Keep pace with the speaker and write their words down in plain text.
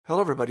Hello,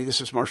 everybody. This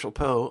is Marshall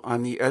Poe.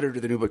 I'm the editor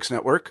of the New Books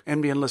Network.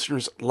 NBN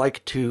listeners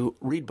like to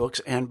read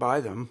books and buy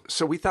them.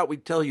 So we thought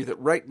we'd tell you that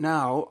right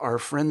now, our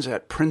friends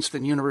at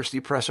Princeton University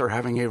Press are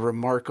having a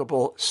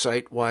remarkable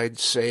site-wide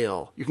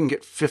sale. You can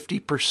get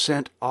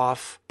 50%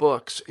 off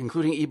books,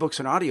 including ebooks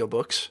and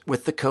audiobooks,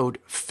 with the code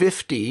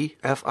 50,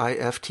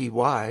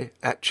 F-I-F-T-Y,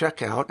 at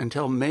checkout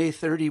until May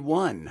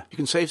 31. You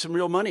can save some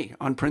real money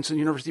on Princeton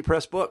University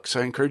Press books.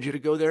 I encourage you to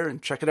go there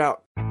and check it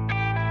out.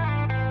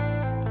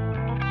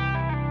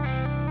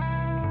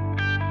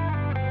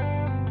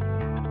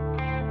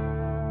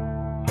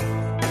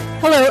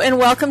 Hello and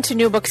welcome to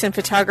New Books in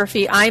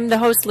Photography. I'm the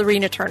host,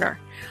 Lorena Turner.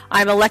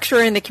 I'm a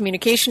lecturer in the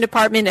Communication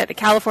Department at the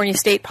California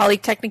State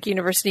Polytechnic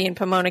University in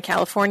Pomona,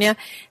 California,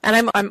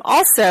 and I'm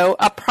also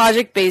a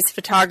project-based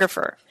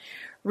photographer.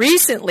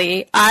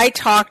 Recently, I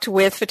talked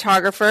with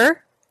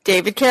photographer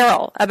David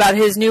Carroll about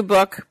his new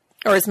book,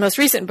 or his most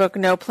recent book,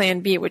 No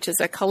Plan B, which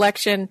is a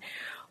collection,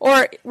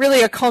 or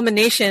really a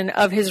culmination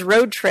of his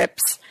road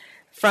trips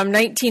from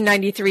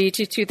 1993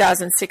 to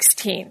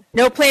 2016.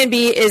 No Plan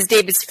B is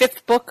David's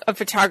fifth book of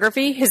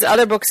photography. His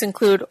other books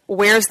include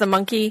Where's the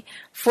Monkey,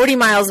 40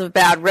 Miles of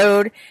Bad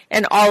Road,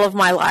 and All of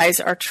My Lies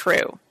Are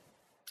True.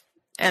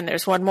 And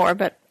there's one more,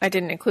 but I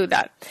didn't include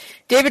that.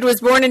 David was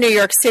born in New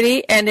York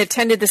City and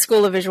attended the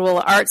School of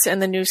Visual Arts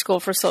and the New School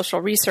for Social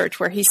Research,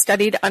 where he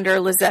studied under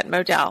Lisette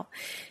Modell.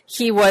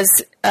 He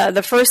was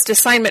the first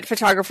assignment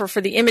photographer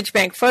for the Image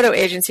Bank Photo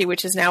Agency,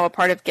 which is now a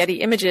part of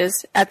Getty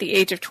Images, at the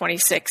age of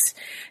 26.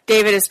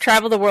 David has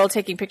traveled the world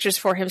taking pictures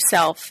for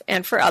himself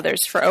and for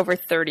others for over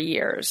 30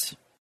 years.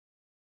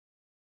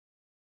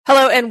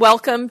 Hello and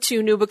welcome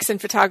to New Books in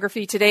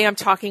Photography. Today I'm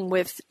talking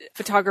with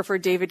photographer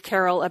David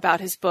Carroll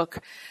about his book,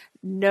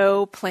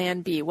 No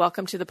Plan B.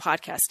 Welcome to the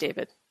podcast,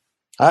 David.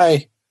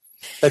 Hi.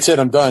 That's it.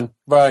 I'm done.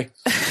 Bye.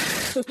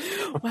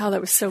 Wow,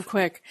 that was so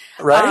quick.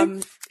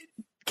 Right?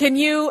 Can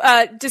you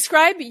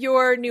describe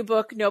your new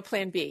book, No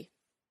Plan B?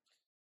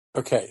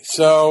 Okay.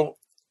 So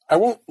I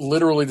won't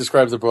literally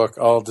describe the book.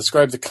 I'll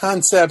describe the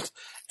concept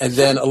and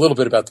then a little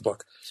bit about the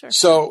book. Sure.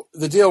 So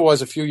the deal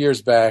was a few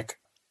years back,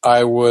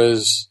 I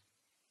was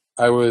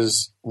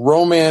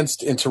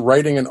romanced into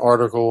writing an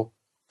article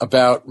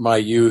about my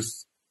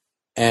youth,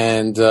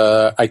 and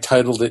I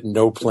titled it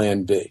No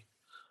Plan B.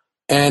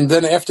 And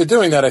then after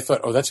doing that, I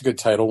thought, oh, that's a good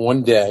title.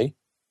 One day,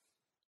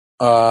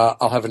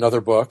 I'll have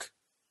another book,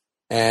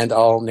 and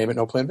I'll name it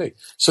No Plan B.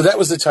 So that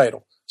was the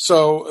title.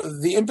 So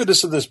the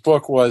impetus of this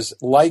book was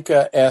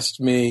Leica,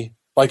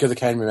 the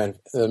camera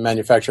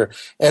manufacturer,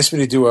 asked me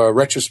to do a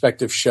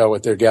retrospective show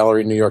at their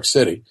gallery in New York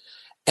City.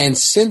 And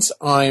since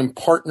I'm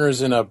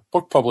partners in a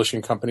book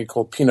publishing company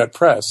called Peanut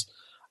Press,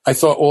 I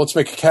thought, well, let's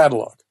make a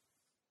catalog.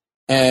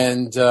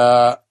 And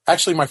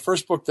actually, my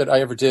first book that I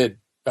ever did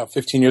about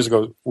 15 years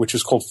ago, which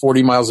was called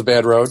 40 Miles of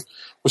Bad Road,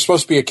 was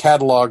supposed to be a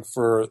catalog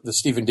for the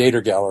Stephen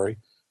Dater Gallery.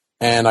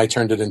 And I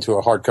turned it into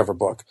a hardcover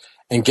book.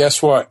 And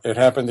guess what? It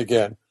happened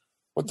again.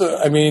 And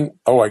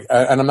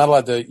I'm not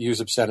allowed to use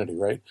obscenity,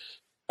 right?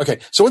 Okay,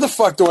 so what the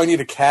fuck do I need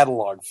a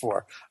catalog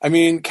for? I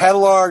mean,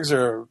 catalogs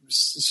are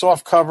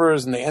soft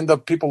covers,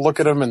 and people look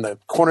at them, and the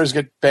corners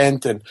get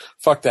bent, and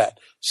fuck that.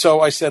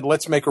 So I said,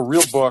 let's make a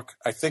real book.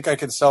 I think I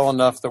can sell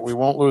enough that we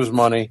won't lose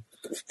money,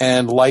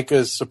 and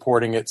Leica's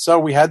supporting it. So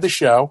we had the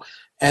show,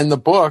 and the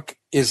book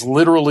is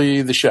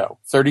literally the show.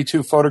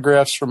 32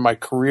 photographs from my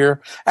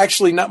career.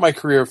 Actually, not my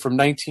career, from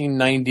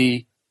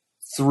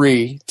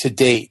 1993 to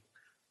date.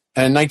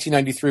 And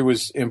 1993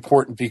 was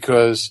important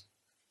because it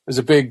was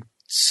a big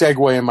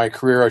segue in my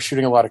career. I was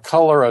shooting a lot of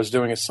color. I was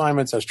doing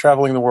assignments. I was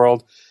traveling the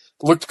world.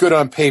 It looked good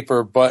on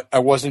paper, but I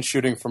wasn't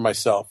shooting for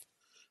myself.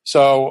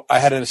 So I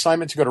had an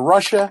assignment to go to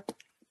Russia.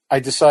 I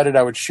decided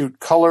I would shoot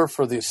color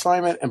for the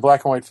assignment and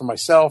black and white for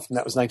myself, and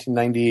that was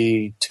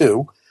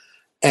 1992.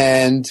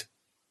 And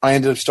I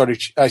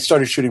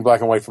started shooting black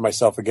and white for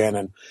myself again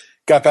and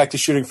got back to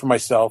shooting for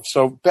myself.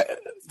 So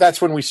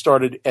that's when we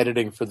started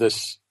editing for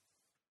this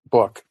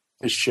book,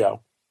 this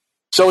show.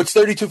 So it's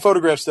 32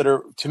 photographs that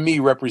are, to me,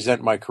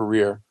 represent my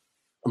career,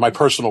 my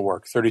personal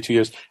work, 32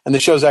 years. And the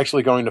show's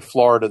actually going to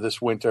Florida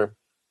this winter,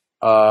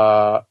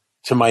 to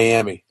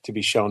Miami to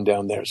be shown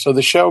down there. So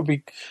the show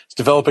is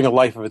developing a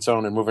life of its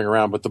own and moving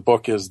around, but the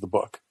book is the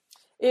book.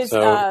 Is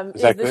that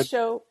the good?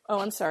 Show? Oh,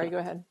 I'm sorry. Go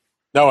ahead.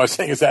 No, I was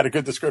saying, is that a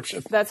good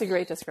description? That's a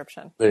great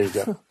description. There you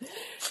go.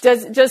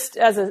 Just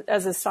as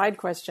a side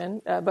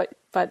question,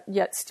 but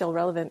yet still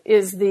relevant,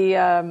 is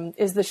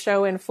the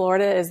show in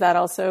Florida? Is that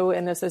also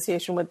in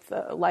association with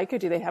Leica?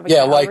 Do they have a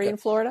gallery in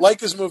Florida?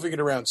 Leica's moving it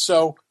around.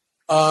 So,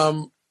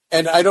 and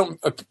I don't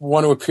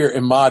want to appear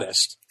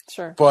immodest.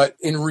 Sure. But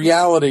in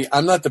reality,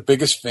 I'm not the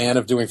biggest fan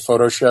of doing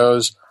photo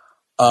shows.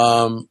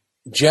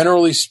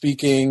 Generally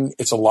speaking,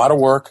 it's a lot of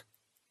work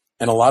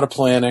and a lot of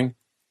planning,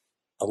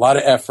 a lot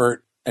of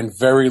effort, and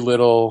very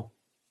little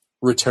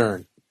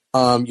return.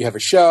 You have a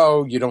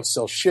show, you don't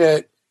sell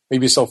shit,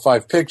 maybe you sell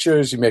 5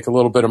 pictures, you make a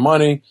little bit of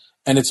money,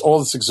 and it's all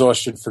this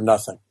exhaustion for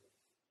nothing.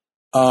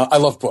 I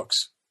love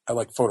books. I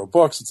like photo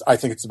books. I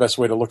think it's the best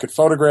way to look at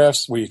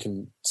photographs, where you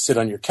can sit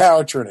on your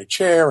couch or in a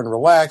chair and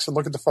relax and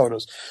look at the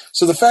photos.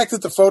 So the fact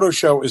that the photo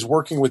show is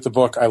working with the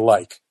book, I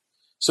like.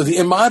 So the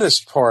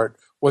immodest part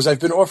was I've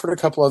been offered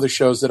a couple other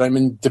shows that I'm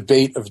in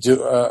debate of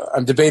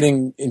I'm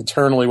debating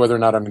internally whether or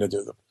not I'm going to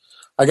do them.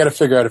 I got to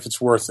figure out if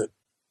it's worth it.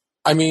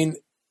 I mean,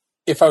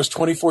 if I was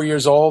 24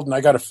 years old and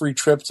I got a free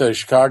trip to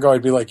Chicago,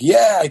 I'd be like,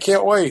 yeah, I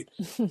can't wait.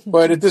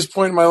 But at this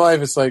point in my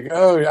life, it's like,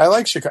 oh, I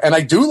like Chicago. And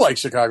I do like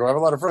Chicago. I have a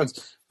lot of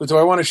friends. But do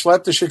I want to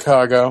schlep to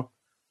Chicago?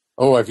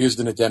 Oh, I've used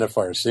an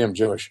identifier. See, I'm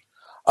Jewish.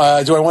 Do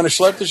I want to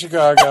schlep to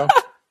Chicago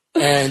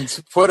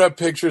and put up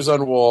pictures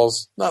on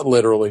walls? Not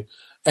literally.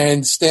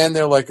 And stand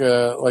there like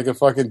a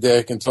fucking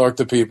dick and talk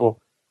to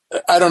people?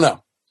 I don't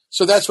know.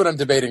 So that's what I'm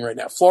debating right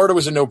now. Florida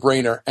was a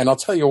no-brainer, and I'll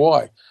tell you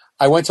why.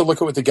 I went to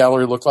look at what the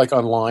gallery looked like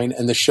online,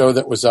 and the show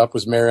that was up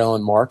was Mary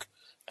Ellen Mark.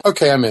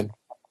 Okay, I'm in.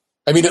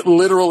 I mean, it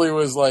literally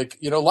was like,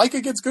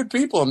 Leica gets good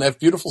people, and they have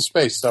beautiful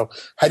space. So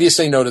how do you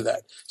say no to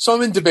that? So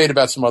I'm in debate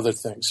about some other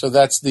things. So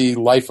that's the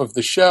life of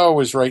the show,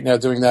 is right now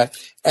doing that.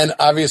 And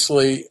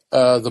obviously,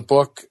 the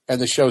book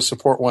and the show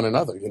support one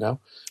another,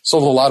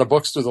 Sold a lot of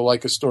books through the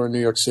Leica store in New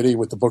York City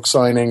with the book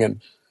signing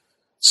and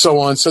so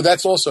on. So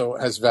that's also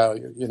has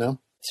value,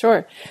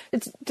 Sure.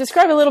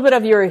 Describe a little bit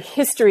of your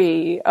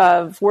history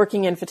of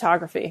working in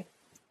photography.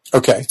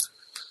 Okay.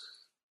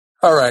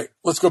 All right.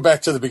 Let's go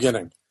back to the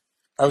beginning.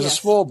 I was a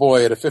small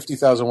boy at a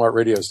 50,000 watt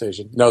radio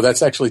station. No,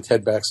 that's actually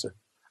Ted Baxter.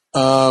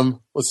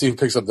 Let's see who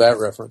picks up that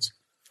reference.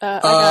 I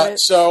got it.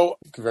 So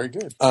very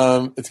good.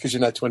 It's because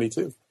you're not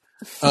 22.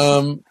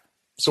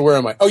 So where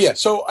am I? Oh yeah.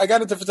 So I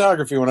got into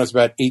photography when I was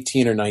about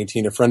 18 or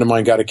 19. A friend of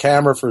mine got a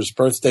camera for his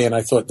birthday, and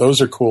I thought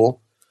those are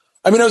cool.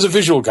 I mean, I was a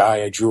visual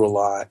guy. I drew a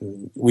lot,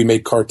 and we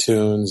made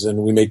cartoons, and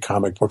we made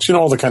comic books,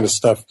 all the kind of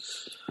stuff.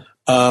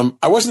 I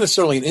wasn't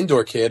necessarily an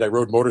indoor kid. I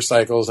rode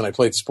motorcycles and I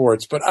played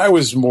sports, but I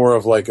was more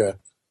of like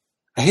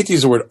I hate to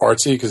use the word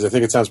artsy because I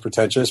think it sounds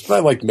pretentious, but I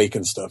liked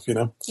making stuff,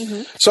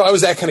 Mm-hmm. So I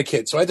was that kind of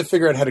kid. So I had to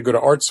figure out how to go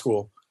to art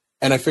school,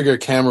 and I figured a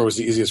camera was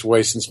the easiest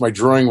way since my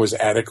drawing was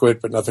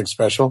adequate but nothing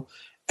special,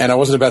 and I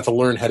wasn't about to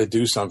learn how to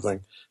do something.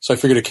 So I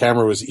figured a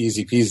camera was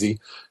easy peasy.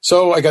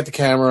 So I got the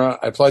camera.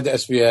 I applied to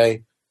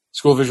SVA,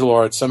 School of Visual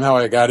Arts. Somehow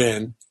I got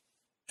in,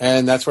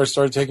 and that's where I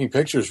started taking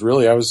pictures.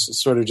 Really, I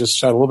was sort of just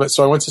shot a little bit.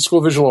 So I went to School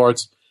of Visual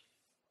Arts,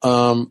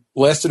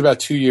 lasted about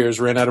 2 years,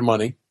 ran out of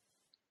money.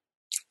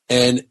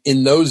 And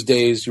in those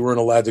days, you weren't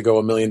allowed to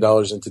go $1 million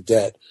into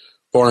debt,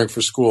 borrowing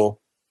for school.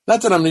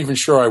 Not that I'm even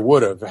sure I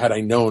would have had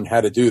I known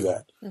how to do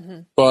that.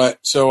 Mm-hmm. But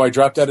so I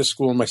dropped out of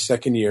school in my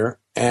second year,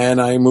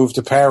 and I moved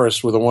to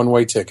Paris with a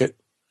one-way ticket.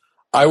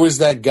 I was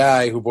that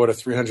guy who bought a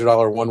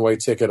 $300 one-way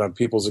ticket on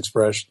People's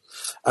Express.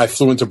 I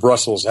flew into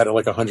Brussels, had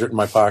like 100 in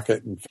my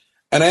pocket.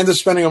 And I ended up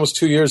spending almost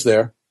 2 years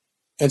there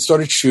and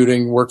started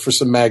shooting, worked for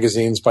some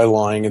magazines by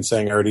lying and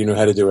saying I already knew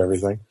how to do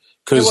everything.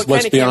 Because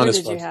let's be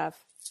honest. What kind of camera did you have?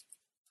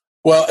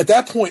 Well, at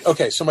that point,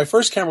 okay, so my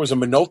first camera was a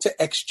Minolta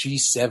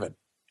XG7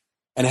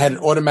 and it had an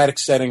automatic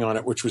setting on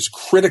it, which was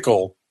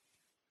critical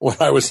when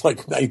I was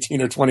like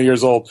 19 or 20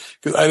 years old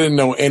because I didn't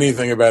know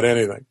anything about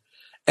anything.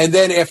 And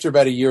then after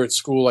about a year at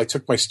school, I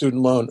took my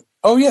student loan.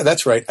 Oh, yeah,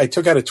 that's right. I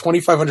took out a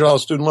 $2,500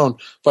 student loan,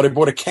 but I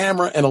bought a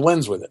camera and a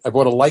lens with it. I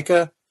bought a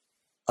Leica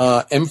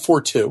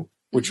M4 II,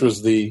 which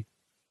was the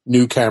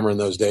new camera in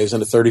those days,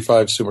 and a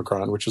 35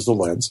 Summicron, which was the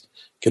lens.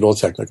 Get all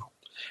technical.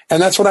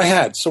 And that's what I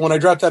had. So when I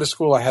dropped out of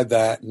school, I had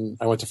that, and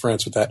I went to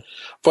France with that.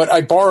 But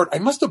I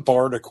must have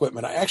borrowed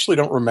equipment. I actually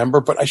don't remember,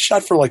 but I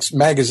shot for like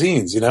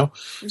magazines,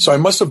 Mm-hmm. So I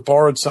must have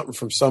borrowed something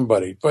from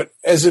somebody. But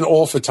as in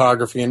all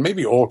photography and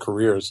maybe all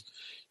careers,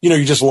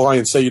 you just lie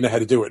and say you know how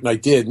to do it. And I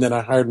did. And then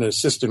I hired an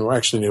assistant who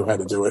actually knew how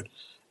to do it.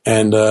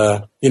 And,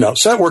 so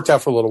that worked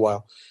out for a little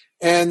while.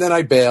 And then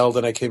I bailed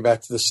and I came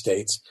back to the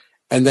States.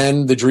 And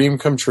then the dream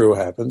come true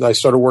happened. I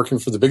started working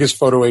for the biggest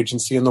photo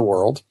agency in the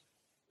world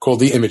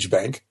called the Image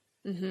Bank.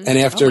 Mm-hmm. And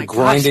after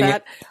grinding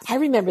it, I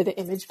remember the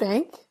Image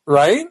Bank.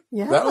 Right?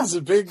 Yeah. That was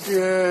a big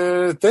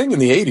thing in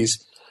the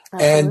 80s.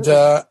 Absolutely.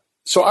 And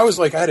so I was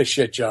like, I had a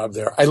shit job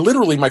there.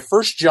 My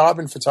first job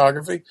in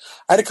photography,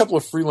 I had a couple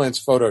of freelance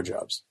photo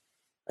jobs,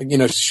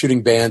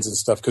 shooting bands and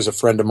stuff because a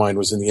friend of mine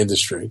was in the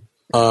industry.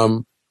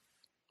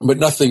 But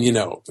nothing,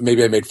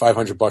 maybe I made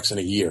 $500 in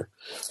a year.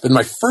 But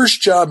my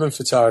first job in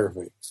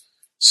photography,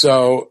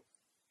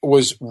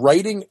 was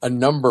writing a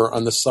number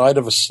on the side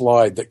of a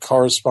slide that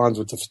corresponds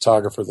with the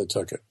photographer that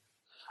took it.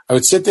 I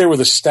would sit there with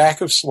a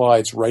stack of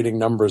slides writing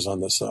numbers on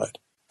the side.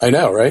 I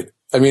know, right?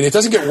 I mean, it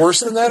doesn't get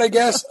worse than that, I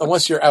guess,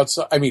 unless you're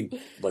outside. I mean,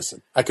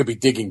 listen, I could be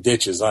digging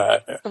ditches.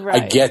 I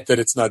get that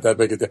it's not that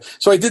big a deal.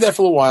 So I did that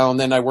for a little while, and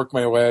then I worked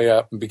my way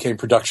up and became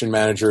production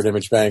manager at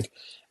Image Bank.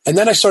 And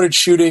then I started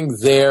shooting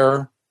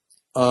their,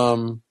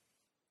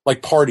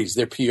 like parties,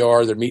 their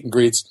PR, their meet and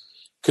greets,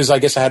 because I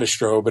guess I had a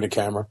strobe and a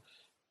camera.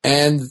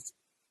 And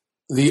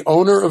the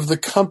owner of the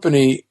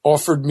company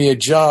offered me a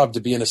job to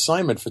be an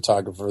assignment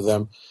photographer for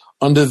them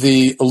under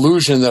the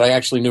illusion that I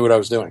actually knew what I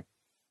was doing.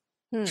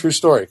 True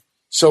story.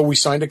 So we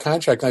signed a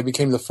contract, and I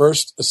became the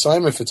first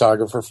assignment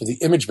photographer for the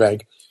Image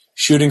Bank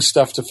shooting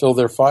stuff to fill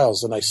their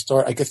files. And I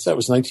guess that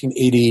was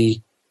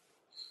 1980.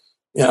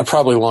 Yeah, I'm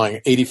probably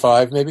lying.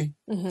 85 maybe,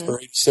 or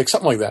 86,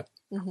 something like that.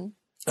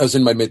 I was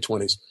in my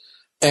mid-20s.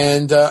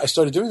 And I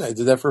started doing that. I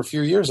did that for a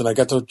few years, and I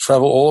got to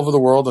travel all over the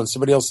world on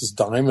somebody else's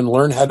dime and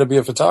learn how to be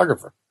a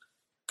photographer.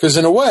 Because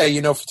in a way,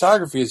 you know,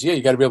 photography is,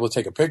 you got to be able to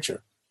take a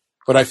picture.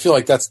 But I feel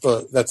like that's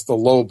the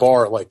low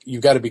bar. Like,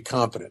 you got to be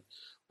competent.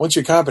 Once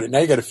you're competent, now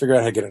you got to figure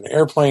out how to get an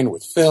airplane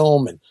with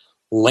film and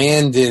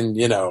land in,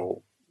 you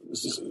know,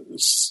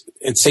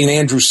 in St.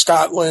 Andrews,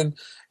 Scotland,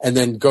 and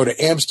then go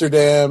to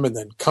Amsterdam and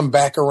then come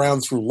back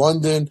around through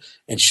London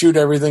and shoot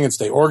everything and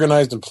stay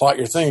organized and plot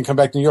your thing and come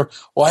back to New York.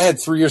 Well, I had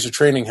 3 years of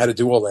training how to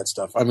do all that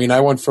stuff. I mean, I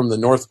went from the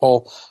North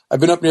Pole.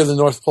 I've been up near the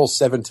North Pole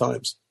 7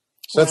 times.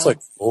 So that's like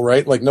cool,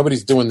 right? Like,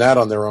 nobody's doing that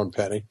on their own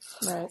penny.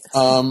 Right.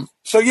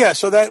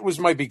 So that was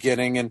my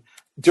beginning. And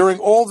during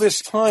all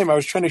this time, I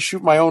was trying to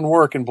shoot my own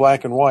work in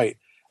black and white.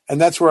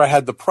 And that's where I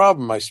had the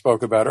problem I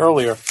spoke about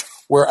earlier,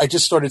 where I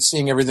just started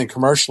seeing everything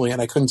commercially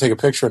and I couldn't take a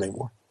picture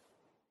anymore.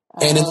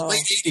 And in the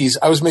late 80s,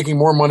 I was making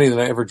more money than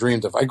I ever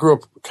dreamed of. I grew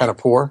up kind of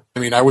poor. I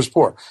mean, I was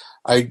poor.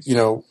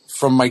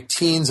 From my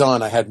teens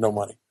on, I had no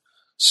money.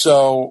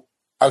 So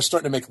I was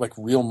starting to make like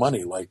real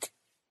money, like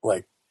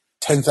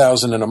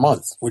 $10,000 in a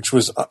month, which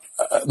was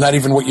not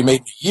even what you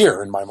made a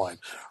year in my mind.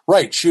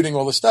 Right, shooting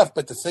all the stuff.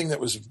 But the thing that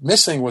was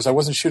missing was I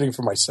wasn't shooting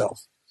for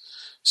myself.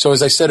 So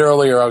as I said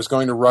earlier, I was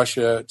going to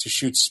Russia to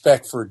shoot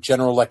spec for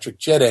General Electric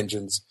jet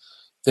engines.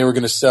 They were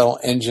going to sell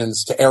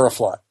engines to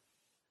Aeroflot.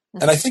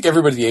 And I think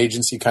everybody at the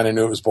agency kind of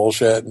knew it was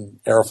bullshit and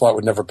Aeroflot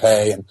would never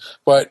pay.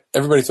 But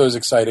everybody thought it was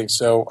exciting.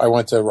 So I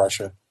went to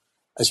Russia.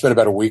 I spent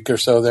about a week or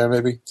so there,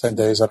 maybe 10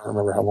 days. I don't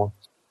remember how long.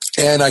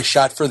 And I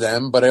shot for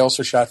them, but I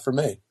also shot for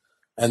me.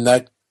 And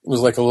that was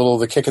like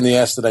the kick in the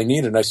ass that I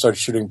needed. And I started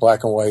shooting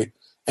black and white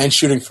and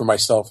shooting for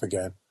myself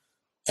again.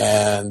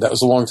 And that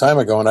was a long time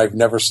ago, and I've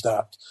never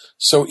stopped.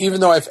 So even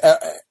though I've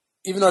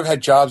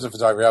had jobs in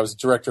photography, I was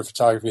director of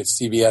photography at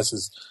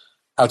CBS's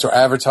outdoor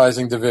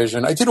advertising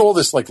division. I did all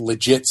this like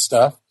legit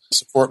stuff to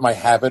support my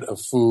habit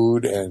of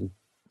food and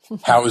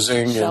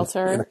housing,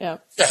 shelter,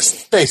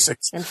 yes,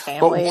 basics, and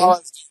family.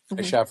 But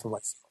I shot for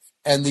myself.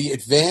 And the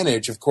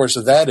advantage, of course,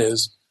 of that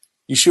is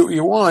you shoot what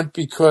you want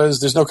because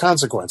there's no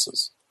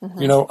consequences.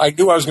 You know, I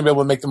knew I was going to be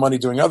able to make the money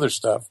doing other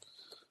stuff,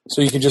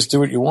 so you can just do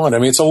what you want. I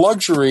mean, it's a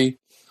luxury.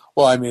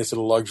 Well, I mean, it's a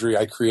luxury.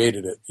 I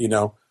created it. You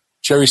know,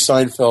 Jerry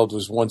Seinfeld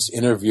was once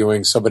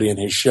interviewing somebody in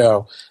his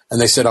show, and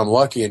they said, "I'm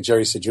lucky." And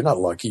Jerry said, "You're not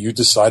lucky. You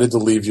decided to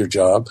leave your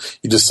job.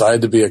 You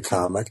decided to be a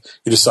comic.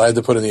 You decided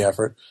to put in the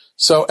effort."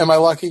 So am I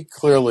lucky?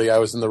 Clearly, I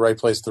was in the right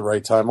place at the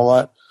right time a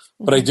lot.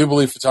 But I do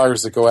believe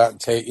photographers that go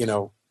out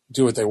and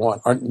do what they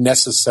want aren't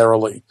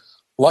necessarily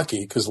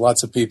lucky because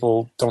lots of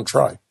people don't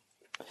try.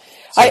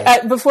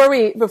 So, before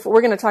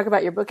we're going to talk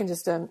about your book in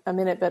just a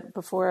minute, but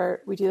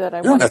before we do that,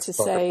 I wanted to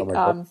say, is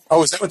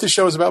that what this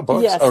show is about?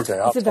 Books? Yes, okay,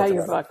 it's about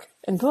your book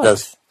and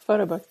books,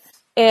 photo book.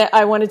 And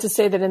I wanted to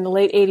say that in the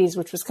late 80s,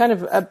 which was kind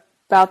of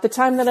about the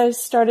time that I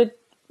started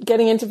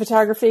getting into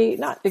photography,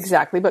 not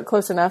exactly, but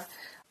close enough,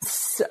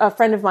 a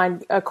friend of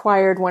mine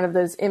acquired one of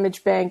those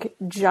Image Bank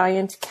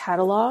giant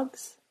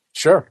catalogs.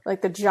 Sure.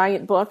 Like the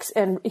giant books.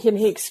 And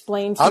he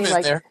explained to me, I'm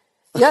in there.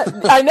 Yeah,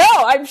 I know.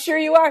 I'm sure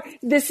you are.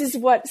 This is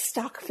what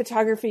stock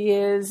photography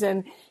is.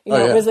 And,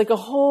 it was like a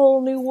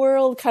whole new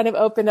world kind of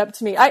opened up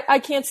to me. I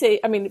can't say,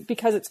 I mean,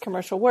 because it's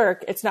commercial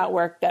work, it's not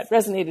work that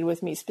resonated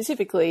with me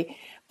specifically,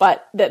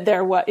 but that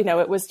there was,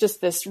 it was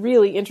just this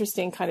really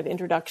interesting kind of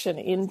introduction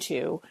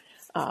into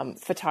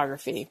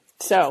photography.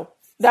 So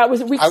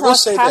we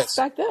crossed paths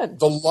back then.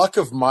 The luck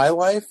of my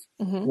life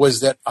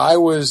was that I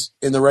was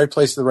in the right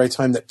place at the right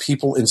time, that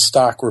people in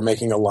stock were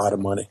making a lot of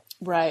money.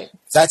 Right.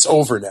 That's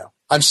over now.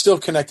 I'm still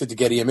connected to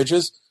Getty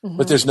Images,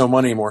 but there's no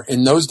money anymore.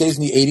 In those days,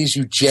 in the 80s,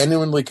 you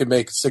genuinely could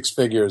make 6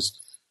 figures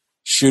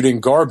shooting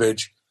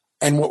garbage.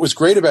 And what was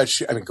great about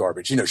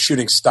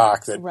shooting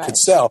stock that could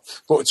sell.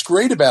 But what's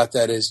great about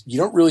that is you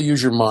don't really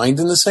use your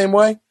mind in the same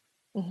way.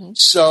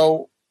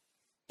 So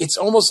it's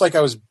almost like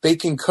I was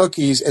baking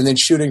cookies and then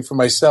shooting for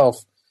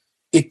myself.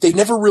 They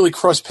never really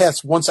crossed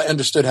paths once I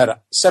understood how to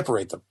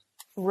separate them.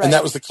 Right. And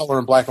that was the color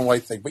and black and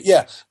white thing. But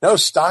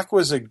stock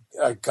was a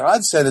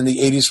godsend in the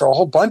 80s for a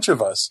whole bunch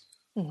of us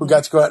who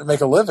got to go out and make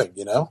a living,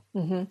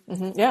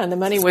 Yeah, and the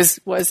money was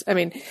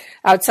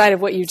outside of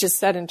what you just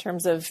said in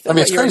terms of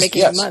what you were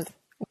making a month.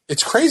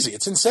 It's crazy.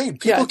 It's insane.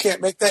 People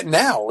can't make that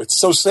now. It's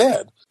so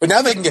sad. But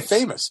now they can get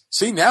famous.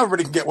 See, now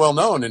everybody can get well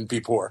known and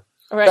be poor.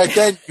 Right. Back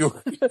then,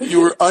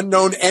 you were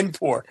unknown and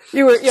poor.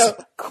 You were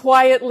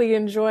quietly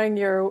enjoying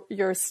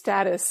your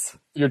status.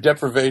 Your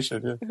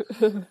deprivation.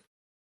 Yeah.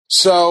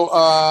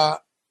 So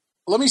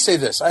let me say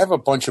this. I have a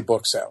bunch of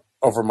books out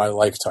over my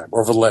lifetime,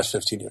 over the last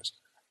 15 years.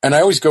 And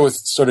I always go with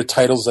sort of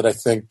titles that I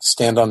think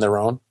stand on their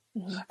own.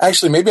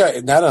 Actually, now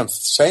that I'm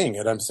saying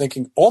it, I'm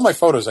thinking all my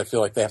photos, I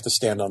feel like they have to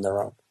stand on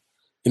their own.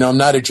 I'm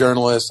not a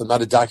journalist. I'm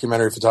not a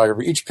documentary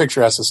photographer. Each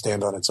picture has to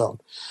stand on its own.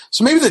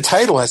 So maybe the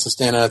title has to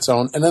stand on its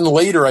own. And then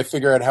later I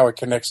figure out how it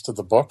connects to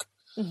the book.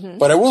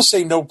 But I will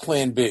say no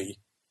plan B.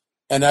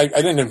 And I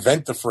didn't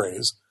invent the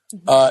phrase.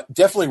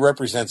 definitely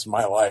represents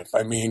my life.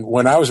 I mean,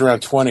 when I was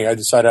around 20, I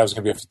decided I was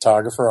going to be a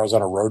photographer. I was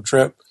on a road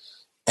trip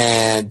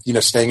and,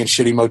 staying in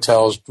shitty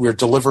motels. We were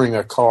delivering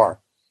a car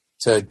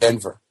to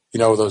Denver.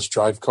 Those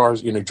drive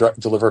cars,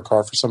 deliver a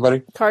car for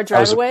somebody. Car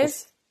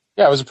driveaways?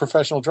 I was a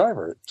professional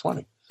driver at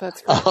 20.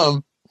 That's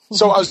great.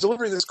 So I was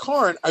delivering this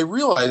car and I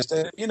realized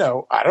that,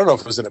 I don't know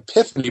if it was an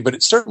epiphany, but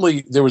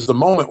there was the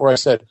moment where I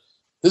said,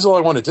 this is all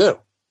I want to do.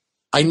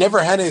 I never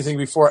had anything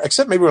before,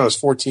 except maybe when I was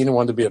 14 and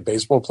wanted to be a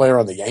baseball player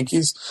on the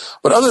Yankees.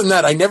 But other than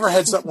that, I never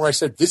had something where I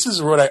said, this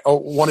is what I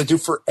want to do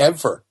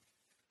forever.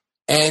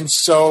 And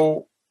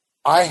so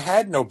I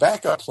had no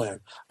backup plan.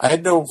 I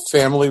had no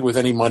family with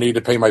any money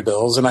to pay my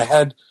bills, and I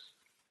had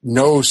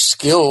no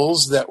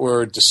skills that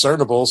were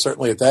discernible,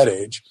 certainly at that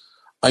age.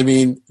 I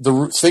mean,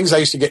 the things I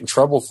used to get in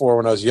trouble for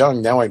when I was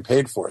young, now I'm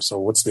paid for. So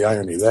what's the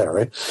irony there,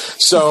 right?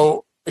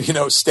 So,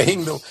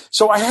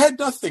 so I had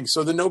nothing.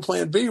 So the no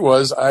plan B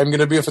was I'm going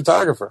to be a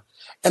photographer.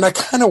 And I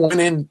kind of went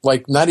in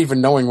like not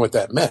even knowing what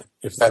that meant,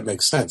 if that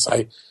makes sense.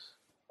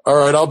 All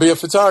right, I'll be a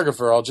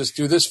photographer. I'll just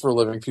do this for a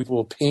living. People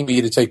will pay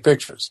me to take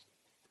pictures.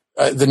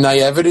 The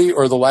naivety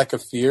or the lack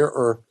of fear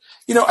or,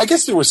 I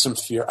guess there was some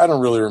fear. I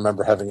don't really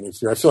remember having any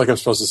fear. I feel like I'm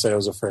supposed to say I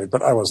was afraid,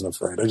 but I wasn't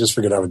afraid. I just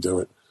figured I would do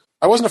it.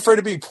 I wasn't afraid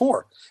of being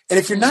poor. And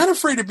if you're not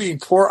afraid of being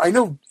poor, I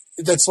know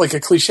that's like a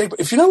cliche, but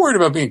if you're not worried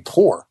about being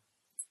poor,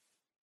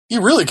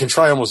 you really can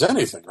try almost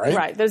anything, right?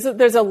 Right. There's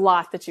a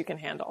lot that you can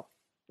handle.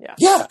 Yeah.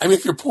 Yeah. I mean,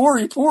 if you're poor,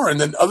 you're poor. And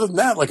then other than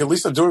that, like at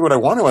least I'm doing what I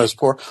wanted when I was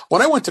poor.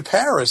 When I went to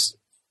Paris,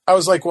 I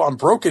was like, well, I'm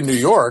broke in New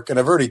York and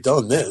I've already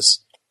done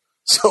this.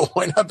 So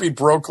why not be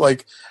broke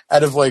like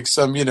out of like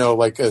some,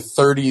 like a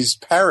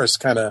 30s Paris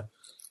kind of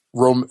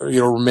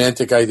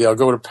romantic idea. I'll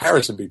go to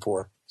Paris and be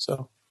poor.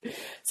 So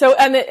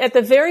and at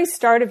the very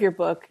start of your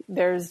book,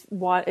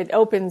 it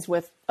opens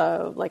with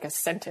like a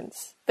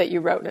sentence that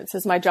you wrote, and it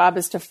says, "My job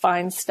is to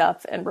find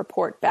stuff and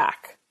report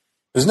back."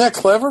 Isn't that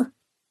clever?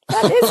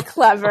 That is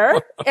clever,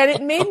 and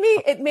it made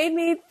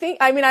me think.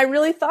 I mean, I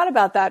really thought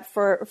about that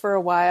for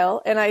a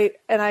while, and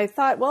I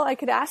thought, well, I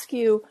could ask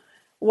you,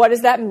 what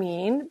does that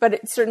mean? But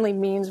it certainly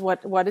means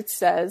what it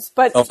says.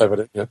 But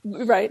self-evident, yeah.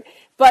 Right.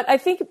 But I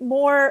think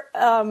more,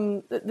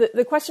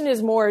 the question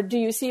is more, do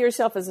you see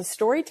yourself as a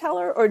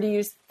storyteller, or do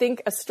you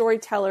think a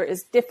storyteller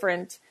is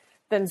different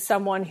than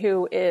someone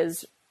who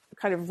is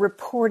kind of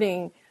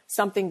reporting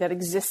something that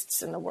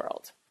exists in the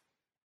world?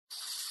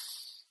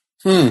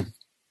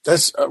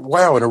 That's,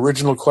 wow, an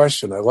original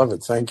question. I love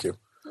it. Thank you.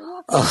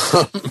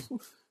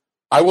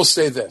 I will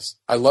say this.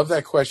 I love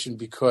that question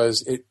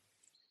because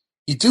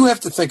you do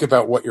have to think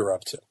about what you're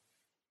up to.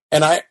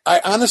 And I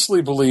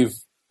honestly believe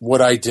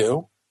what I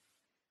do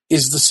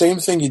is the same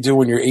thing you do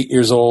when you're 8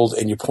 years old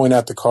and you point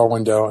out the car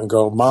window and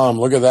go, Mom,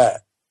 look at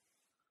that.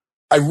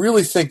 I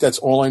really think that's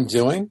all I'm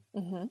doing.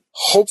 Mm-hmm.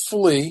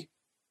 Hopefully,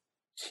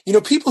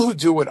 people who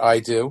do what I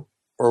do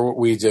or what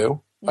we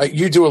do, mm-hmm.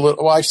 You do a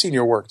little, well, I've seen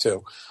your work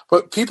too,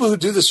 but people who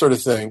do this sort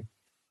of thing,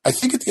 I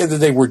think at the end of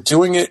the day, we're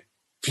doing it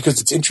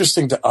because it's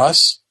interesting to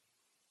us.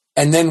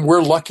 And then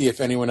we're lucky if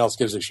anyone else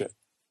gives a shit.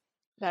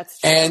 That's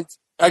true. And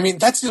I mean,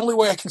 that's the only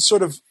way I can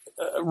sort of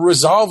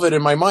resolve it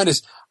in my mind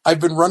is I've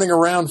been running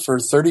around for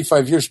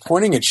 35 years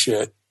pointing at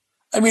shit.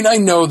 I mean, I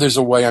know there's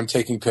a way I'm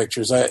taking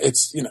pictures. I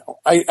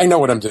know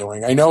what I'm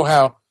doing. I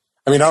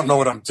don't know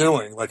what I'm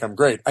doing. Like I'm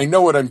great. I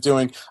know what I'm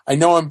doing. I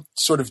know I'm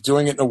sort of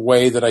doing it in a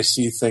way that I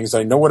see things.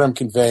 I know what I'm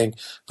conveying.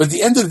 But at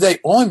the end of the day,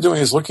 all I'm doing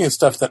is looking at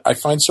stuff that I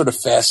find sort of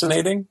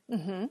fascinating.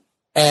 Mm-hmm.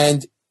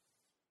 And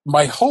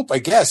my hope, I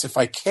guess, if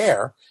I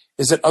care,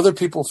 is that other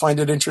people find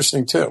it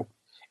interesting too.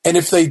 And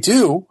if they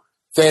do,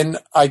 then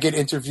I get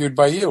interviewed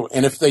by you.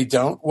 And if they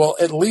don't, well,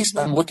 at least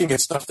I'm looking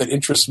at stuff that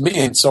interests me.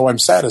 And so I'm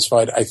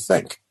satisfied, I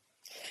think.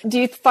 Do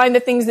you find the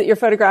things that you're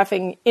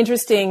photographing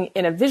interesting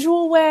in a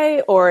visual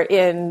way or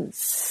in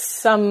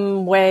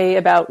some way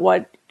about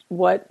what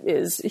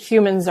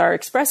humans are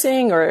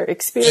expressing or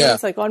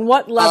experience? Yeah. Like on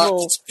what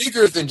level? It's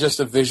bigger than just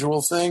a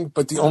visual thing,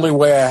 but the only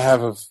way I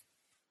have of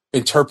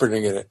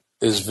interpreting it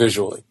is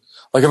visually.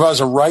 Like if I was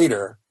a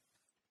writer,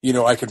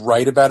 I could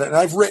write about it. And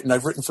I've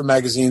written for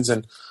magazines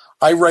and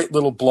I write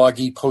little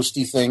bloggy,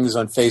 posty things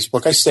on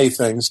Facebook. I say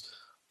things.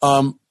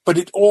 But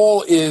it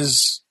all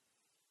is,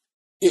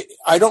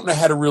 I don't know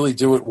how to really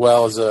do it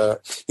well as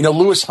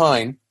Louis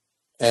Hine,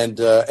 and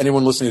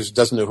anyone listening who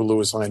doesn't know who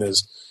Louis Hine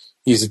is,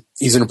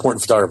 he's an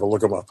important photographer.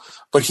 Look him up.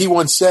 But he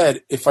once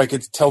said, if I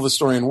could tell the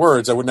story in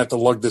words, I wouldn't have to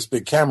lug this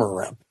big camera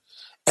around.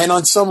 And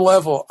on some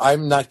level,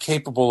 I'm not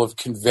capable of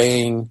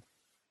conveying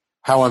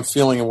how I'm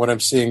feeling and what I'm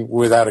seeing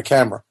without a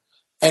camera.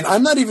 And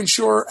I'm not even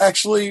sure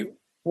actually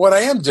what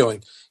I am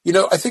doing.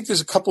 I think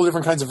there's a couple of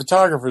different kinds of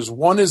photographers.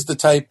 One is the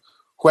type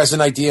who has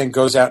an idea and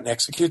goes out and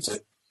executes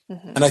it.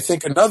 Mm-hmm. And I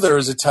think another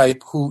is a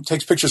type who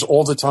takes pictures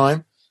all the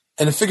time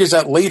and it figures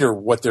out later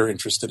what they're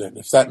interested in,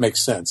 if that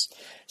makes sense.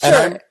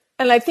 Sure.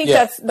 And I think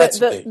I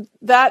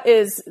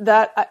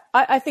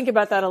think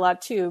about that a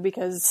lot too,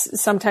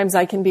 because sometimes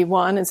I can be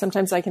one and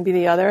sometimes I can be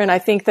the other. And I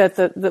think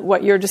that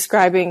what you're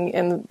describing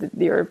in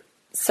your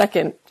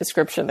second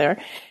description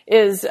there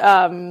is,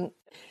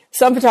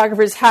 some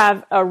photographers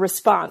have a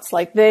response,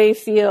 like they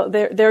feel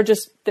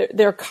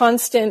their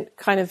constant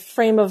kind of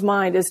frame of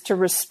mind is to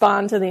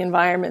respond to the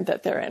environment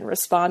that they're in,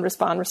 respond.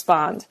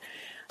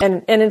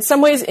 And in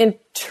some ways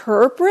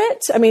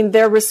interpret. I mean,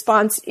 their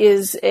response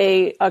is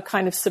a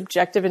kind of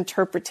subjective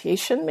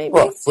interpretation, maybe.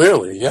 Well,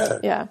 clearly, yeah.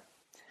 Yeah.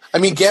 I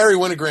mean, Gary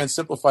Winogrand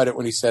simplified it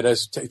when he said, "I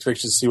take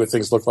pictures to see what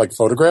things look like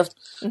photographed."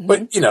 Mm-hmm.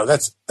 But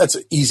that's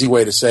an easy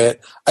way to say it.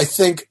 I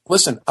think,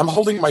 listen, I'm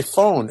holding my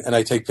phone and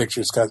I take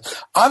pictures because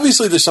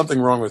obviously there's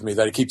something wrong with me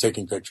that I keep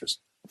taking pictures.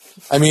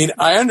 I mean,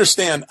 I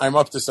understand I'm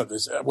up to something,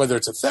 whether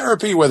it's a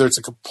therapy, whether it's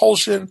a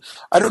compulsion.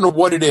 I don't know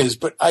what it is,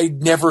 but I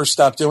never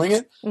stop doing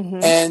it.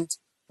 Mm-hmm. And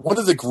one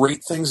of the great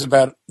things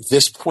about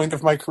this point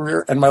of my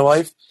career and my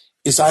life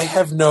is I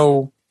have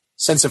no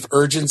sense of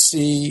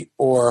urgency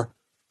or.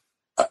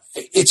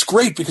 It's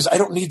great because I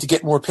don't need to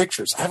get more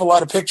pictures. I have a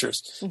lot of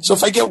pictures. Mm-hmm. So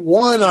if I get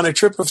one on a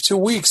trip of 2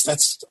 weeks,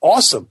 that's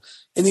awesome.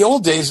 In the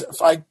old days,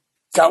 if I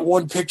got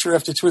one picture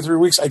after 2 or 3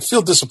 weeks, I'd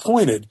feel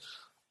disappointed.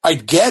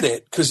 I'd get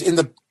it because in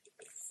the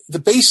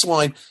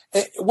baseline,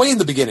 way in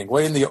the beginning,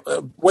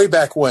 way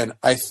back when,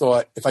 I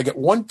thought if I get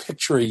one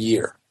picture a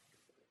year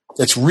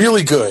that's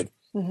really good,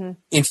 mm-hmm.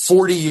 in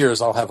 40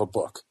 years, I'll have a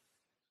book.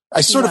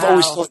 I sort of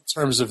always thought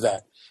in terms of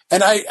that.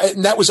 And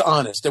that was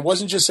honest. It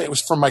wasn't just it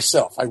was for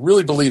myself. I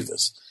really believe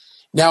this.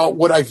 Now,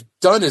 what I've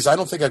done is I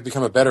don't think I've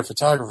become a better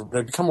photographer, but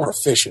I've become more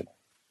efficient.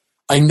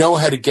 I know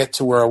how to get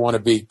to where I want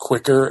to be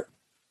quicker.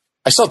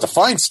 I still have to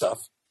find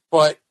stuff,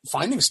 but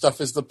finding stuff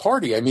is the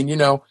party. I mean,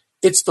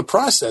 it's the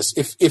process.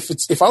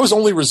 If I was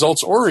only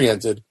results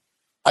oriented,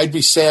 I'd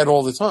be sad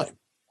all the time.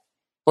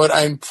 But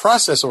I'm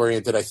process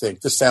oriented, I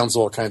think. This sounds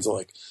all kinds of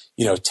like,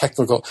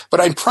 technical,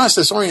 but I'm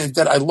process oriented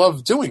that I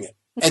love doing it.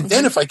 And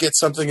then if I get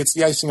something, it's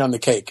the icing on the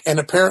cake. And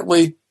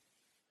apparently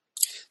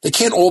they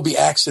can't all be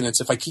accidents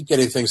if I keep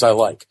getting things I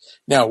like.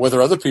 Now, whether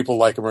other people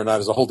like them or not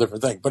is a whole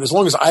different thing. But as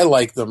long as I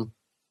like them,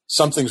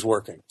 something's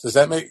working. Does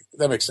that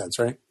make sense,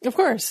 right? Of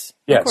course.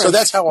 Yeah. Of course. So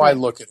that's how I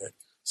look at it.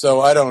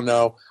 So I don't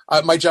know.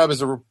 My job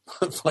as a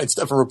find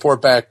stuff and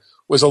report back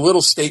was a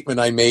little statement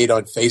I made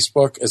on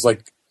Facebook as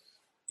like,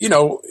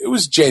 it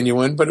was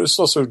genuine, but it was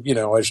also,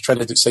 I was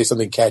trying to say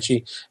something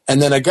catchy.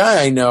 And then a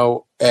guy I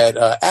know at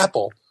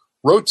Apple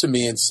wrote to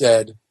me and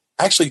said,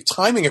 actually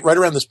timing it right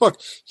around this book,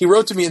 he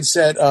wrote to me and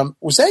said,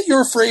 was that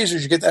your phrase or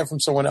did you get that from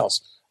someone else?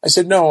 I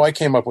said, no, I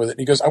came up with it. And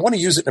he goes, I want to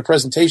use it in a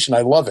presentation.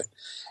 I love it.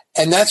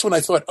 And that's when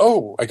I thought,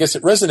 I guess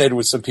it resonated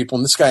with some people.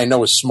 And this guy I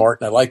know is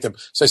smart and I liked him.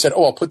 So I said,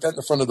 I'll put that in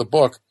the front of the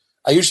book.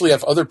 I usually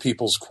have other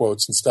people's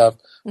quotes and stuff.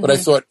 But I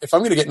thought if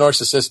I'm going to get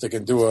narcissistic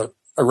and do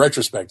a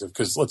retrospective,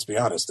 because let's be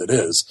honest, it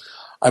is,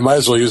 I might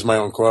as well use my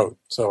own quote.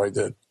 So I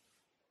did.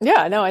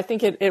 Yeah, no, I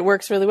think it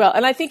works really well.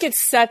 And I think it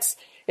sets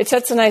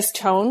a nice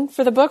tone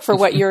for the book, for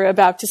what you're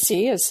about to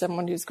see as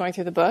someone who's going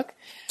through the book.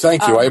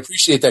 Thank you. I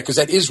appreciate that because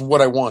that is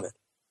what I wanted.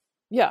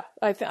 Yeah.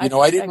 I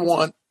didn't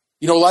want,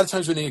 a lot of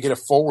times when you get a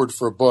forward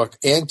for a book,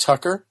 Ann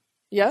Tucker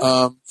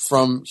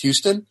from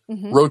Houston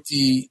wrote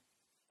the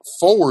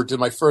forward to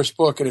my first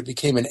book and it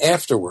became an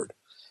afterword.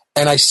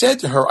 And I said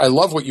to her, I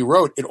love what you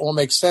wrote. It all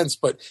makes sense,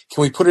 but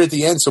can we put it at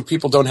the end so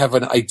people don't have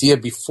an idea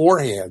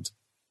beforehand?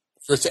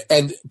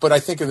 But I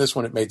think in this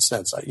one it made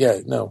sense.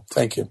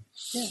 Thank you.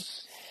 Yeah.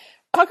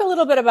 Talk a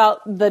little bit about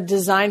the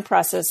design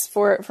process.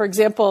 For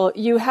example,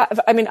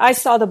 I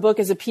saw the book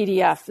as a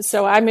PDF,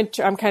 so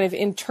I'm kind of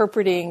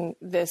interpreting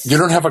this. You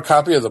don't have a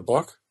copy of the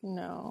book?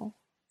 No.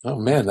 Oh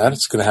man,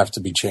 that's going to have to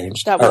be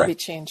changed. That will be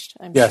changed.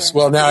 Yes.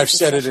 Sure. Well, now I've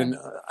said it.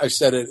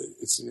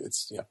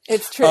 It's yeah.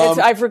 It's true.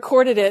 I've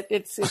recorded it.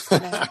 It's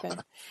going to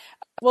happen.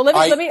 Well,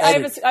 let me.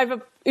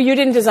 You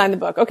didn't design the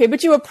book, okay?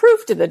 But you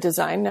approved of the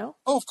design, no?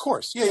 Oh, of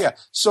course. Yeah.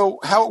 So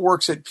how it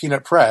works at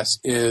Peanut Press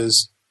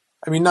is,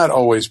 not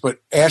always, but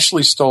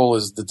Ashley Stoll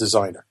is the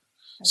designer.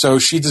 Okay. So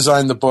she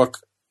designed the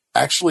book,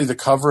 actually the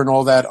cover and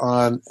all that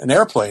on an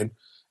airplane,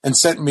 and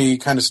sent me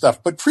kind of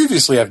stuff. But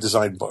previously, I've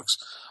designed books.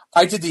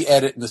 I did the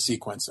edit and the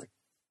sequencing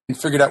and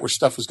figured out where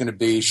stuff was going to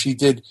be. She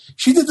did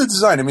the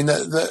design.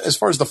 As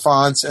far as the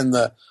fonts and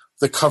the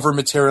cover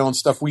material and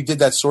stuff, we did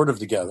that sort of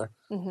together.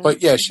 Mm-hmm.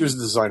 But yeah, she was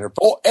the designer.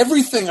 But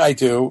everything I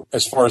do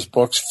as far as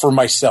books for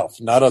myself,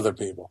 not other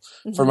people,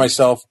 for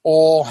myself,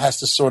 all has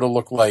to sort of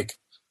look like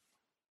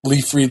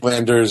Lee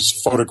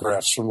Friedlander's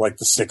photographs from like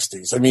the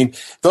 60s.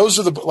 Those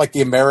are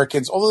the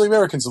Americans, although the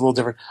Americans are a little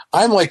different.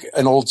 I'm like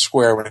an old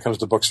square when it comes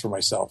to books for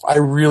myself. I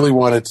really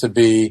want it to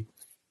be,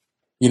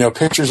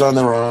 pictures on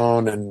their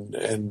own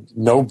and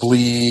no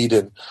bleed.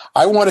 And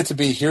I want it to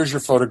be, here's your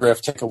photograph,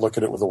 take a look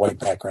at it with a white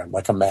background,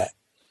 like a matte.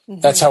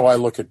 Mm-hmm. That's how I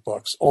look at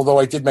books. Although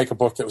I did make a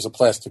book that was a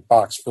plastic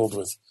box filled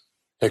with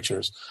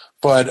pictures.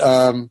 But,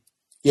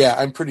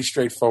 I'm pretty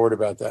straightforward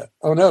about that.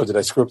 Oh no, did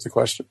I screw up the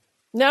question?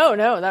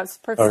 No, that's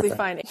perfectly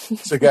fine.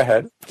 So go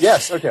ahead.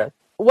 Yes, okay.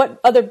 What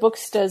other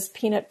books does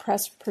Peanut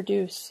Press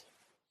produce?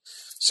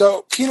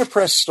 So Peanut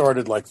Press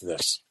started like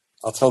this.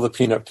 I'll tell the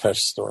Peanut Press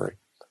story,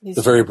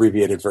 the very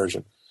abbreviated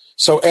version.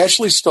 So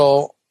Ashley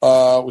Stoll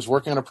was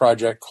working on a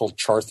project called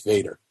Charth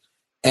Vader.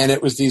 And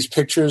it was these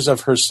pictures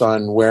of her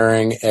son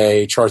wearing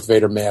a Charth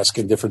Vader mask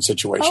in different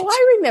situations. Oh,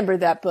 I remember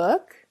that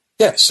book.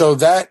 Yeah,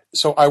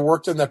 so I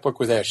worked on that book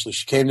with Ashley.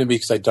 She came to me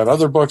because I'd done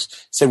other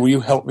books, said, will you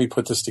help me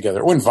put this together?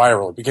 It went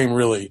viral. It became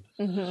really,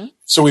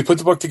 So we put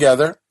the book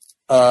together,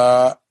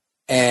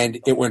 and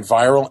it went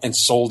viral and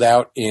sold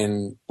out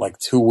in like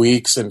 2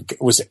 weeks. And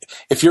it was,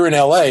 if you're in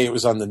LA, it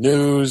was on the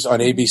news, on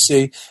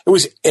ABC. It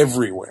was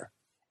everywhere.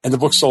 And the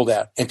book sold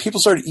out. And people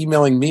started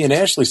emailing me and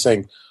Ashley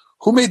saying,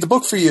 who made the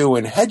book for you?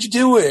 And how'd you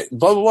do it? And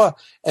blah, blah, blah.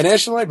 And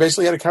Ashley and I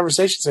basically had a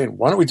conversation saying,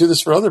 why don't we do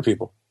this for other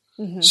people?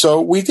 So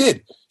we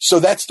did.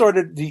 So that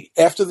started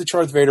after the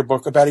Darth Vader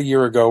book about a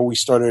year ago, we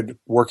started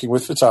working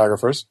with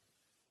photographers.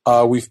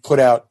 We've put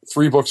out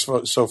 3 books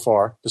so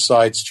far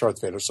besides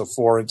Darth Vader, so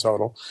 4 in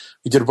total.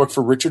 We did a book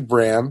for Richard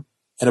Bram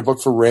and a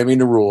book for Rami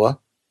Narula.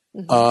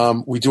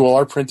 We do all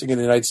our printing in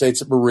the United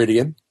States at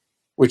Meridian,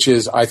 which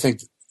is, I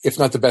think, if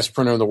not the best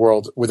printer in the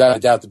world, without a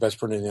doubt, the best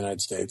printer in the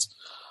United States.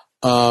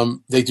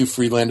 They do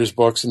Friedlander's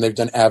books, and they've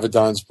done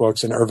Avedon's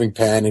books, and Irving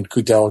Penn and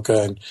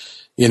Kudelka, and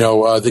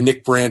the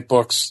Nick Brandt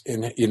books,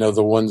 and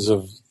the ones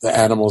of the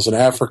animals in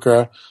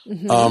Africa,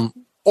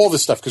 all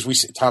this stuff, because we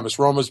see Thomas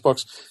Roma's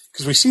books,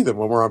 because we see them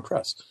when we're on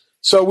press.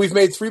 So we've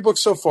made 3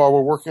 books so far.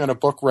 We're working on a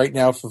book right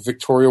now for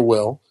Victoria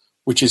Will,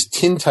 which is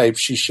tintype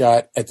she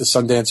shot at the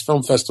Sundance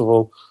Film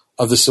Festival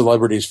of the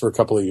Celebrities for a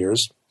couple of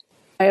years.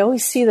 I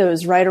always see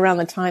those right around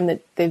the time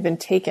that they've been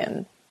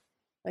taken.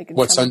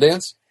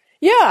 Sundance?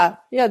 Yeah.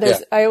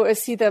 I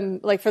always see them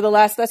like for the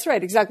last. That's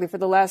right, exactly for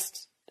the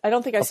last. I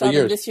don't think I saw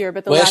them this year,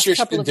 but the last year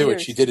couple she of didn't do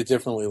years. it. She did it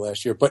differently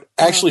last year, but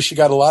actually she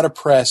got a lot of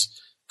press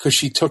because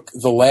she took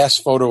the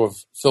last photo of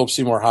Philip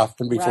Seymour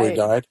Hoffman before he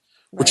died,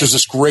 which is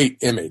this great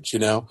image,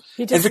 And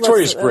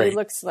Victoria's great. He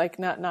looks like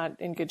not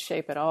in good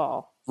shape at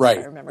all. Right.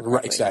 If I remember correctly.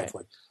 Right,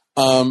 exactly.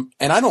 And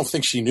I don't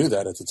think she knew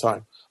that at the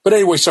time. But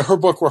anyway, so her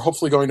book we're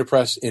hopefully going to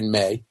press in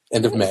May,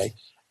 end of May,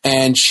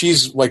 and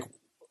she's like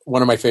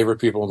one of my favorite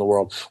people in the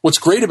world. What's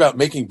great about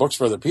making books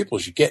for other people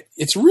is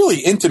it's a really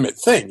intimate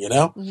thing,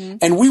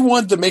 And we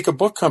wanted to make a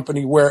book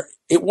company where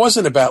it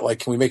wasn't about like,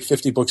 can we make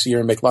 50 books a year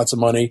and make lots of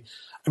money?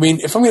 I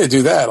mean, if I'm going to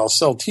do that, I'll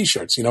sell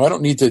T-shirts. I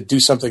don't need to do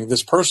something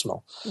this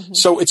personal.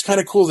 So it's kind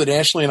of cool that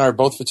Ashley and I are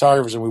both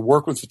photographers and we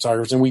work with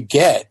photographers and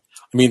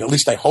at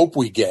least I hope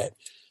we get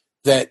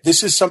that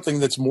this is something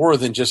that's more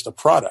than just a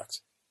product,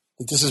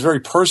 that this is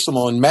very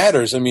personal and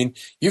matters. I mean,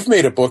 you've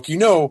made a book,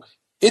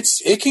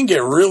 it can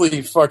get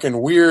really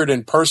fucking weird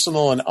and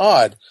personal and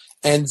odd.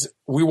 And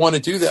we want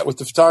to do that with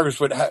the photographers,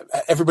 but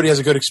everybody has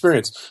a good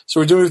experience. So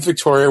we're doing it with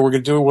Victoria. We're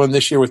going to do one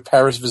this year with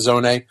Paris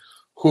Vizone,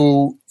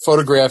 who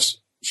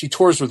she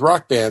tours with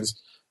rock bands,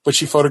 but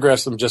she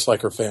photographs them just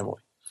like her family.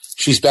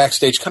 She's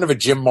backstage, kind of a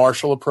Jim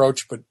Marshall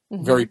approach, but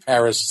very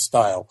Paris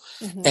style.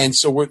 And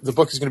so the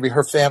book is going to be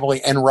her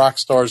family and rock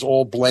stars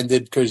all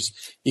blended because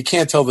you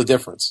can't tell the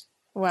difference.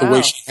 Wow. The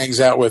way she hangs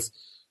out with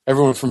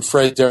everyone from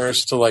Fred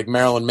Durst to like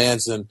Marilyn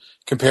Manson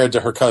compared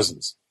to her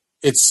cousins.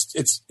 It's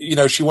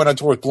she went on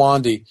tour with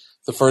Blondie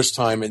the first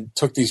time and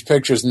took these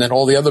pictures, and then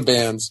all the other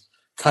bands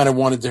kind of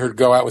wanted her to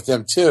go out with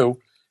them too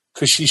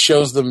because she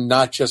shows them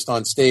not just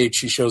on stage,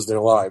 she shows their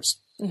lives.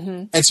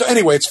 And so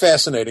anyway, it's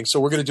fascinating. So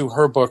we're going to do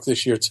her book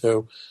this year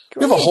too. Great.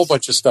 We have a whole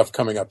bunch of stuff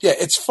coming up. Yeah,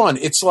 it's fun.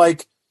 It's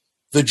like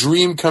the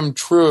dream come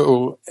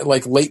true,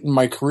 like late in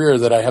my career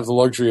that I have the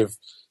luxury of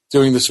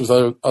doing this with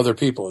other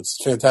people.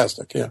 It's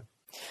fantastic. Yeah.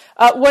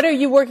 What are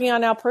you working on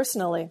now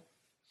personally?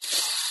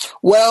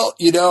 Well,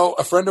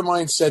 a friend of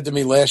mine said to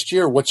me last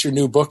year, what's your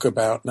new book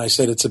about? And I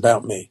said, it's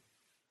about me.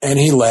 And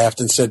he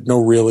laughed and said,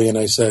 no, really? And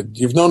I said,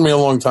 you've known me a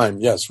long time.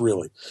 Yes,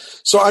 really.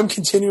 So I'm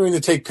continuing to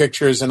take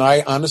pictures, and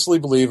I honestly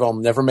believe I'll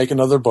never make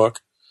another book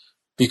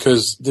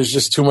because there's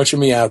just too much of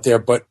me out there,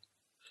 but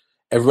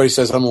everybody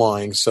says I'm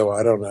lying, so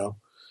I don't know.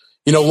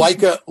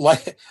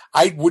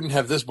 I wouldn't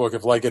have this book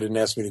if Leica didn't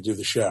ask me to do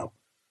the show.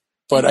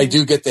 But I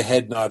do get the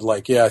head nod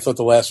like, yeah, I thought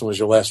the last one was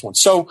your last one.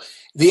 So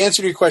the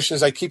answer to your question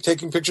is I keep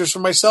taking pictures for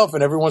myself,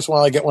 and every once in a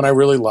while I get one I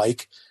really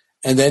like.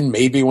 And then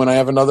maybe when I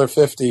have another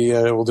 50,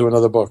 we'll do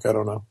another book. I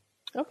don't know.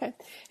 Okay.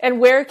 And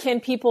where can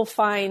people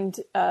find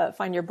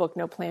your book,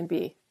 No Plan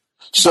B?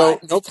 So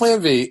No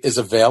Plan B is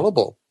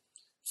available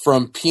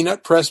from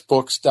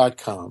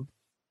peanutpressbooks.com.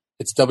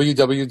 It's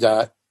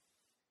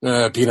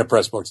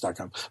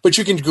www.peanutpressbooks.com. But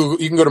you can go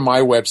to my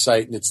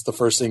website, and it's the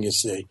first thing you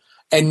see.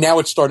 And now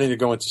it's starting to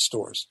go into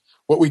stores.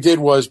 What we did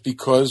was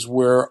because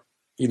we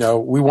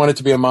wanted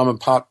to be a mom and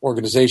pop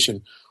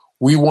organization,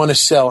 we want to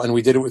sell, and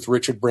we did it with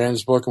Richard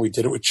Brand's book, and we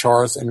did it with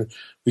Charth, and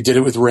we did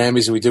it with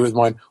Rami's, and we did it with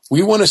mine.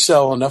 We want to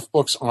sell enough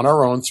books on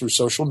our own through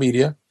social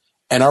media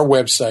and our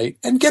website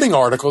and getting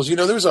articles.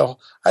 I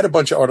had a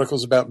bunch of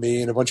articles about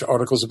me and a bunch of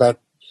articles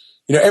about,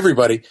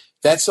 everybody.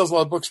 That sells a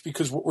lot of books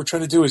because what we're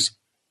trying to do is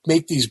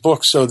make these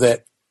books so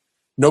that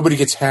nobody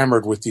gets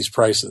hammered with these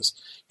prices.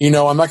 I'm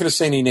not going to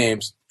say any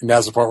names, and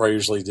now's the part where I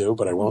usually do,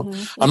 but I won't.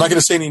 I'm not going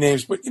to say any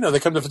names, but, they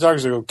come to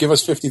photographers and go, give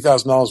us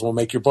 $50,000, we'll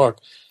make your book.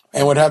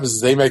 And what happens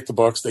is they make the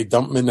books, they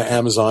dump them into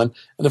Amazon,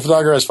 and the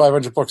photographer has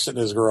 500 books sitting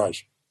in his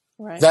garage.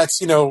 Right.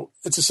 That's,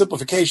 it's a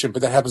simplification,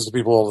 but that happens to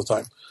people all the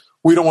time.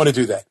 We don't want to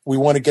do that. We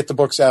want to get the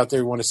books out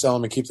there. We want to sell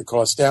them and keep the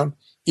costs down,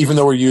 even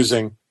though we're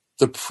using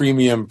the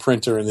premium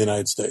printer in the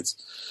United States.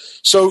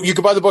 So you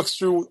can buy the books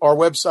through our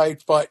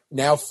website, but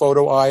now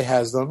Photo Eye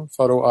has them.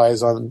 Photo Eye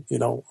is on,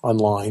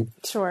 online.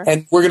 Sure.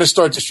 And we're going to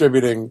start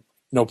distributing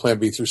No Plan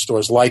B through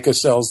stores. Leica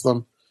sells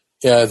them.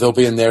 Yeah, they'll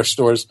be in their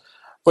stores.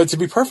 But to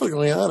be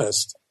perfectly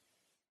honest,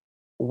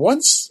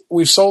 once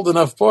we've sold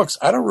enough books,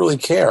 I don't really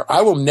care.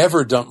 I will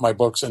never dump my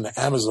books into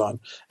Amazon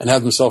and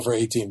have them sell for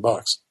 $18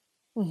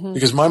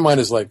 because my mind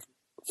is like,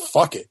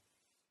 fuck it.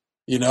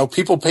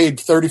 People paid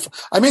 $35.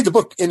 I made the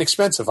book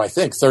inexpensive, I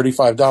think,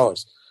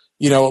 $35.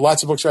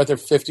 Lots of books are out there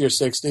for $50 or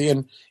 $60,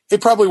 and it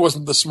probably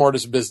wasn't the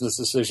smartest business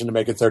decision to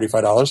make it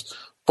 $35,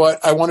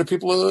 but I wanted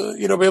people to,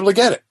 be able to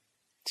get it.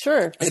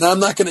 Sure. And I'm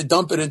not going to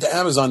dump it into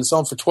Amazon and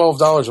sell them for $12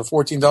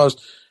 or $14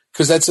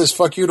 because that says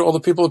fuck you to all the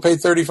people who paid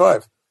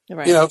 $35.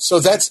 Right.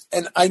 So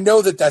and I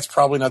know that that's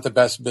probably not the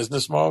best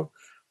business model,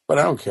 but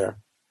I don't care.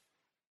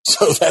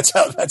 So that's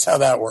how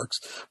that works.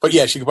 But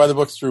yes, you can buy the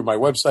books through my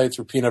website,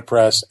 through Peanut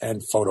Press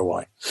and Photo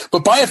Eye.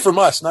 But buy it from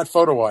us, not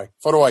Photo Eye.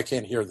 Photo Eye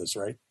can't hear this,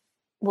 right?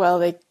 Well,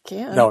 they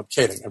can. No, I'm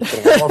kidding.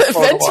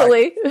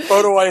 Eventually.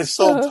 Photo Eye has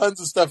sold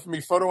tons of stuff for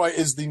me. Photo Eye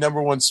is the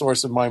number one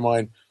source in my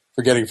mind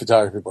for getting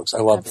photography books. I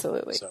love them.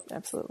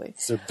 Absolutely.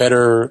 It's a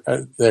better,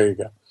 there you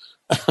go.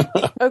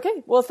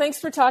 Okay. Well, thanks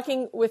for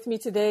talking with me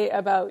today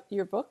about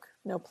your book,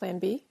 No Plan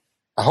B.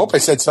 I hope I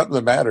said something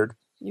that mattered.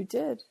 You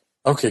did.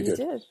 Okay, you good.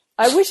 Did.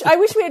 I wish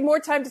we had more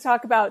time to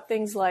talk about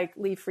things like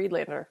Lee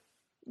Friedlander.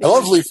 I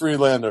love Lee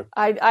Friedlander.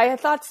 I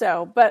thought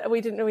so, but we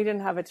didn't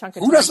have a chunk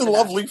of time. Who doesn't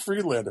love Lee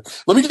Friedlander?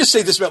 Let me just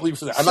say this about Lee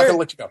Friedlander. I'm not going to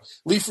let you go.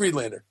 Lee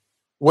Friedlander.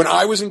 When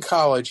I was in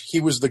college,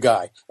 he was the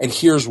guy, and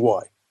here's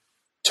why.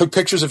 Took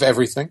pictures of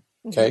everything.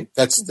 Okay,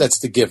 that's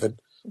the given.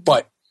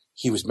 But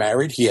he was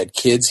married. He had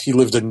kids. He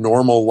lived a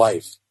normal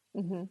life.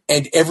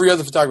 And every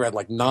other photographer had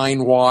like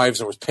 9 wives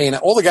and was paying,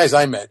 all the guys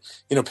I met,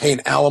 paying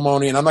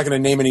alimony. And I'm not going to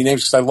name any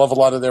names because I love a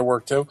lot of their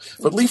work too.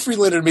 But Lee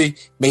Friedlander to me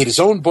made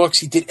his own books.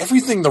 He did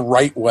everything the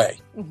right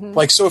way.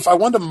 So if I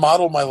wanted to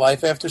model my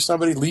life after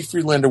somebody, Lee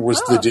Friedlander was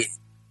the dude.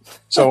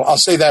 So I'll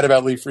say that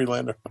about Lee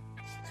Friedlander.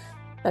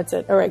 That's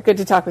it. All right. Good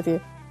to talk with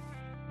you.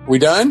 We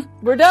done?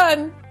 We're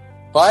done.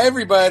 Bye,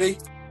 everybody.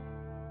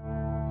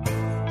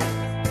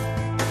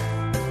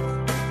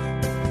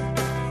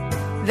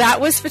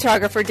 That was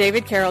photographer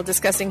David Carroll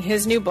discussing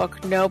his new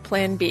book, No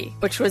Plan B,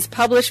 which was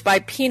published by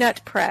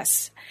Peanut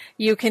Press.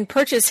 You can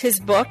purchase his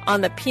book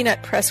on the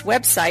Peanut Press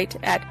website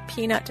at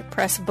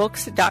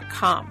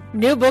peanutpressbooks.com.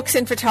 New Books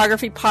in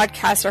Photography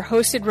podcasts are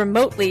hosted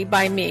remotely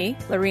by me,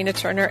 Lorena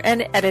Turner,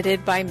 and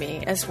edited by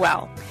me as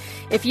well.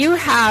 If you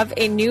have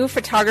a new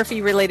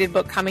photography-related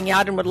book coming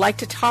out and would like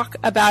to talk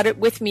about it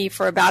with me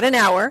for about an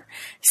hour,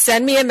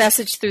 send me a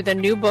message through the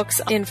New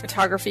Books in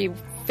Photography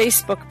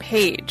Facebook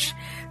page.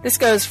 This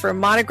goes for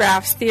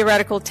monographs,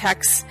 theoretical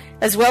texts,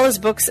 as well as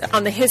books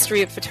on the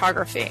history of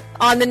photography.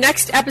 On the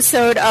next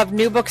episode of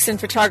New Books in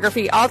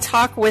Photography, I'll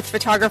talk with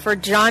photographer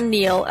John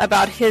Neal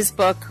about his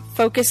book,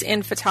 Focus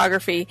in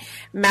Photography,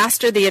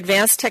 Master the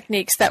Advanced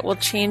Techniques That Will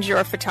Change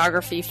Your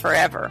Photography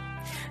Forever.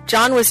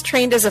 John was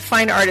trained as a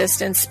fine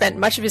artist and spent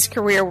much of his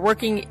career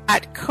working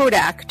at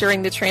Kodak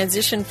during the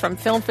transition from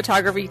film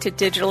photography to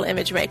digital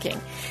image making.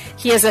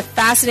 He has a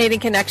fascinating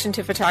connection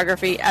to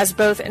photography as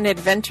both an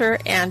inventor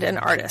and an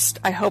artist.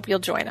 I hope you'll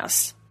join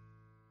us.